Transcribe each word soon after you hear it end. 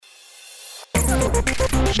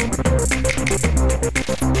Help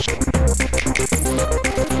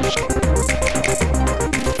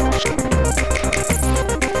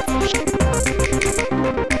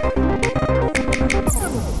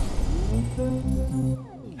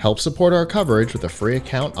support our coverage with a free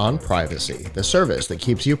account on Privacy, the service that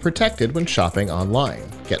keeps you protected when shopping online.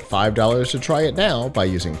 Get $5 to try it now by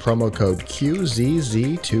using promo code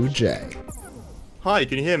QZZ2J. Hi,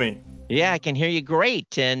 can you hear me? Yeah, I can hear you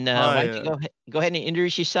great. And why don't you go ahead and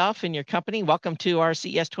introduce yourself and your company? Welcome to our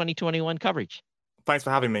CES 2021 coverage. Thanks for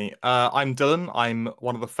having me. I'm Dylan. I'm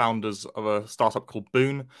one of the founders of a startup called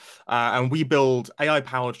Boon, and we build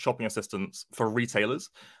AI-powered shopping assistants for retailers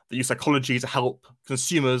that use psychology to help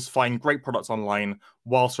consumers find great products online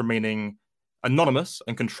whilst remaining anonymous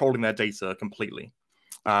and controlling their data completely.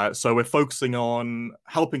 So we're focusing on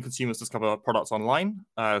helping consumers discover products online.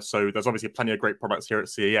 So there's obviously plenty of great products here at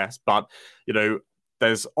CES, but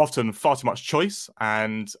there's often far too much choice,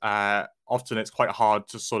 and often it's quite hard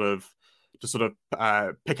to sort of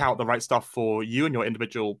pick out the right stuff for you and your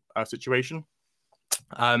individual situation.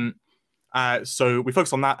 So we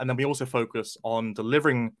focus on that, and then we also focus on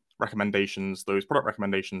delivering recommendations, those product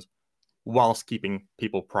recommendations, whilst keeping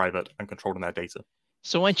people private and controlling their data.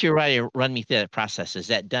 So once you're ready to run me through that process, is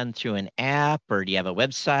that done through an app, or do you have a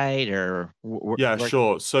website, or? Yeah,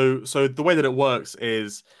 sure. So the way that it works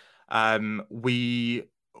is we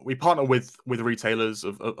partner with retailers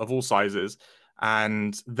of all sizes,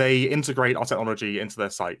 and they integrate our technology into their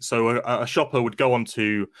site. So a shopper would go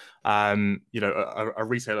onto, a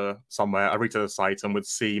retailer somewhere, a retailer site, and would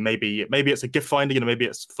see maybe it's a gift finder, maybe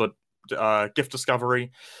it's for gift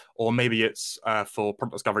discovery, or maybe it's for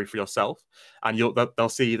product discovery for yourself. And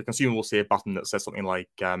the consumer will see a button that says something like,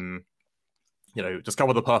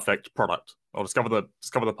 discover the perfect product, or discover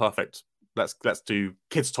the perfect. Let's do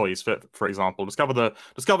kids' toys for example.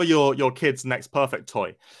 Discover your kid's next perfect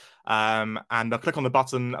toy. And they'll click on the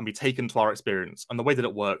button and be taken to our experience. And the way that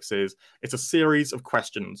it works is it's a series of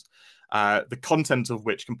questions, the content of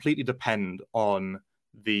which completely depend on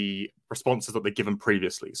the responses that they've given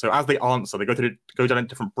previously. So as they answer, they go down in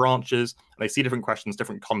different branches, and they see different questions,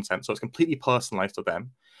 different content. So it's completely personalized to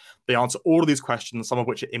them. They answer all of these questions, some of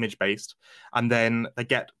which are image-based, and then they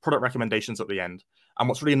get product recommendations at the end. And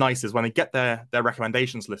what's really nice is when they get their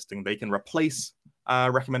recommendations listing, they can replace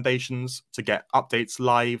recommendations to get updates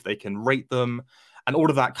live. They can rate them, and all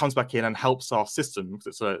of that comes back in and helps our system, because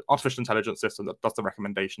it's an artificial intelligence system that does the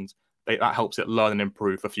recommendations. That helps it learn and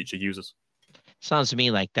improve for future users. Sounds to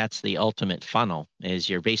me like that's the ultimate funnel, is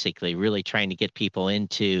you're basically really trying to get people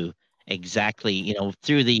into exactly,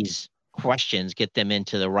 through these questions, get them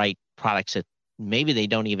into the right products that maybe they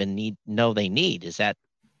don't even know they need. Is that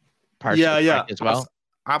part as well?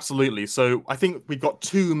 Absolutely. So I think we've got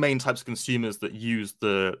two main types of consumers that use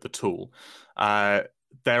the tool. There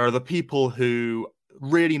are the people who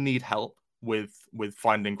really need help with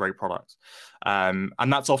finding great products, and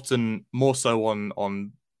that's often more so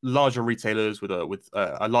on larger retailers with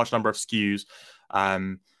a large number of SKUs,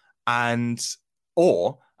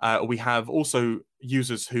 or we have also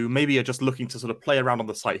users who maybe are just looking to sort of play around on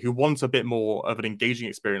the site, who want a bit more of an engaging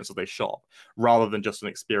experience as they shop, rather than just an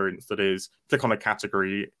experience that is click on a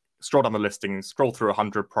category, scroll down the listings, scroll through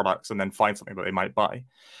 100 products, and then find something that they might buy.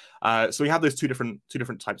 So we have those two different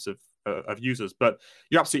types of users. But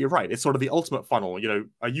you're absolutely right. It's sort of the ultimate funnel.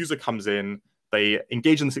 A user comes in, they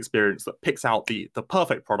engage in this experience that picks out the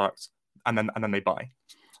perfect product, and then they buy.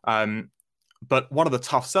 But one of the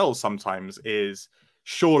tough sells sometimes is,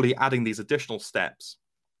 surely adding these additional steps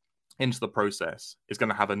into the process is going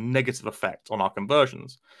to have a negative effect on our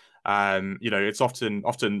conversions. It's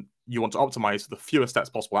often you want to optimize for the fewest steps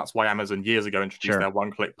possible. That's why Amazon years ago introduced their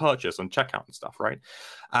one-click purchase and checkout and stuff, right?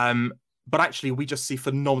 But actually, we just see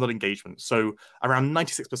phenomenal engagement. So around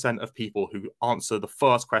 96% of people who answer the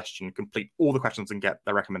first question complete all the questions and get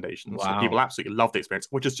their recommendations. Wow. So people absolutely love the experience,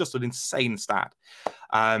 which is just an insane stat.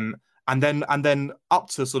 And then up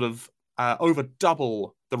to sort of over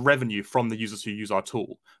double the revenue from the users who use our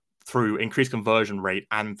tool through increased conversion rate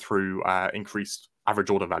and through increased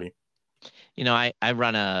average order value. I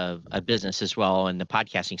run a business as well in the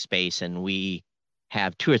podcasting space, and we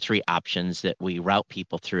have 2 or 3 options that we route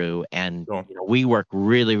people through. And we work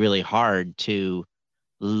really, really hard to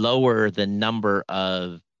lower the number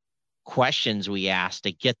of questions we ask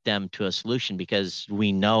to get them to a solution, because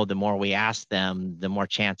we know the more we ask them, the more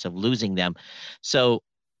chance of losing them. So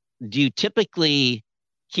do you typically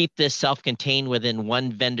keep this self-contained within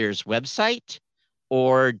one vendor's website,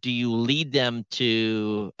 or do you lead them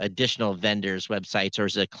to additional vendors' websites, or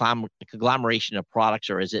is it a conglomeration of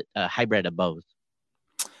products, or is it a hybrid of both?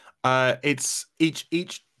 It's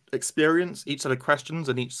each experience, each set of questions,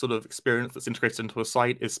 and each sort of experience that's integrated into a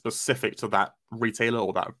site is specific to that retailer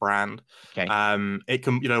or that brand. Okay. It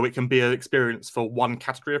can be an experience for one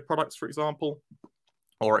category of products, for example,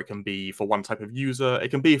 or it can be for one type of user. It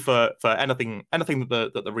can be for anything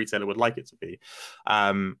that the retailer would like it to be.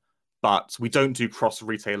 But we don't do cross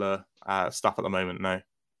retailer stuff at the moment, no.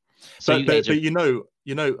 So but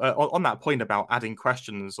on that point about adding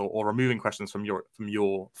questions or removing questions from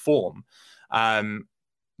your form,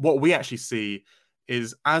 what we actually see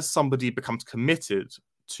is as somebody becomes committed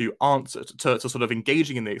to answer to sort of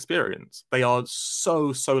engaging in the experience, they are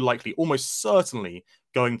so likely, almost certainly,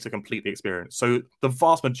 going to complete the experience. So the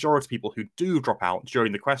vast majority of people who do drop out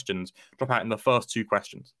during the questions drop out in the first 2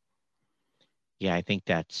 questions. Yeah, I think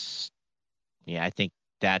that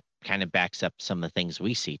kind of backs up some of the things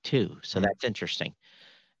we see too. So that's interesting.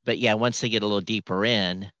 But yeah, once they get a little deeper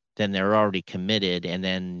in, then they're already committed. And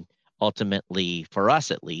then ultimately, for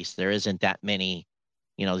us at least, there isn't that many,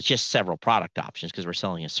 there's just several product options because we're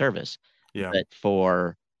selling a service. Yeah. But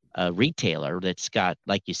for a retailer that's got,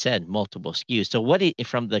 like you said, multiple SKUs. So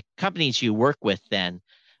from the companies you work with then,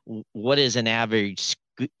 what is an average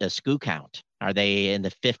SKU count? Are they in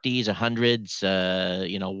the 50s,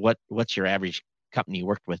 100s? What's your average company you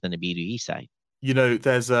worked with in the B2E side?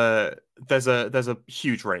 There's a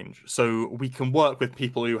huge range. So we can work with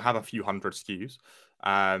people who have a few hundred SKUs,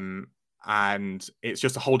 and it's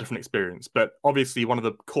just a whole different experience. But obviously, one of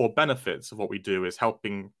the core benefits of what we do is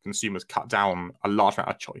helping consumers cut down a large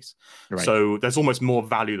amount of choice. Right. So there's almost more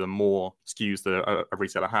value than more SKUs that a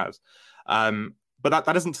retailer has. But that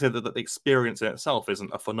doesn't say that the experience in itself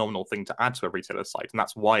isn't a phenomenal thing to add to a retailer's site, and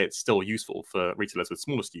that's why it's still useful for retailers with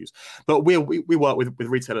smaller SKUs. But we work with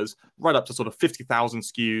retailers right up to sort of 50,000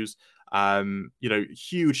 SKUs,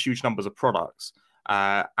 huge numbers of products,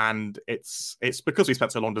 and it's because we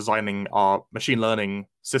spent so long designing our machine learning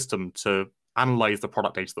system to analyze the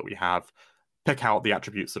product data that we have, pick out the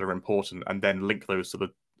attributes that are important, and then link those to the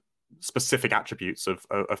specific attributes of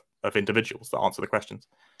individuals that answer the questions.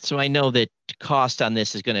 So I know that cost on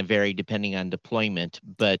this is going to vary depending on deployment,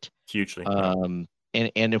 but hugely, and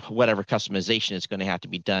whatever customization is going to have to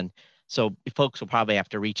be done. So folks will probably have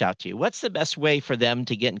to reach out to you. What's the best way for them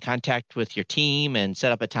to get in contact with your team and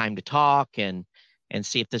set up a time to talk and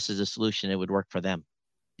see if this is a solution that would work for them?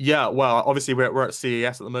 Yeah, well, obviously we're at CES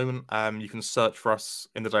at the moment. You can search for us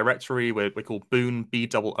in the directory. We're called Boon,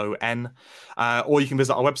 BOON. Or you can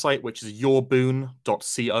visit our website, which is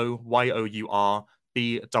yourboon.co,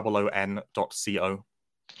 YOURBOON.co.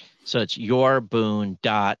 So it's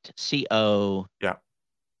yourboon.co. Yeah,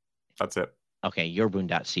 that's it. Okay,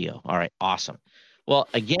 yourboon.co. All right, awesome. Well,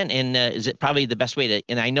 again, and is it probably the best way to,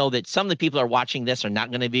 and I know that some of the people are watching this are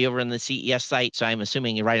not going to be over on the CES site, so I'm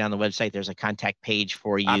assuming right on the website there's a contact page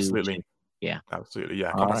for you. Absolutely. Yeah. Absolutely,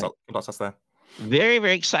 yeah. Contact us there. Very,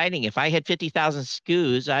 very exciting. If I had 50,000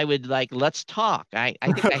 SKUs, I would let's talk. I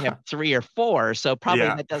think I have 3 or 4, so probably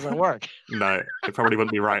that doesn't work. No, it probably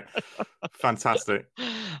wouldn't be right. Fantastic.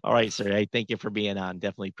 All right, sir. I thank you for being on.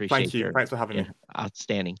 Definitely appreciate it. Thank you. Thanks for having me.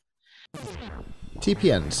 Outstanding.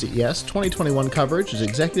 TPN CES 2021 coverage is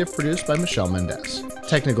executive produced by Michelle Mendez.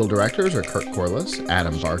 Technical directors are Kurt Corliss,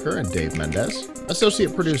 Adam Barker, and Dave Mendez.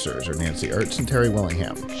 Associate producers are Nancy Ertz and Terry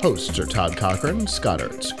Willingham. Hosts are Todd Cochran, Scott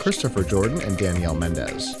Ertz, Christopher Jordan, and Danielle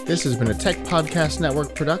Mendez. This has been a Tech Podcast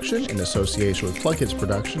Network production in association with Plugkits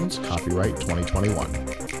Productions, copyright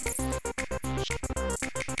 2021.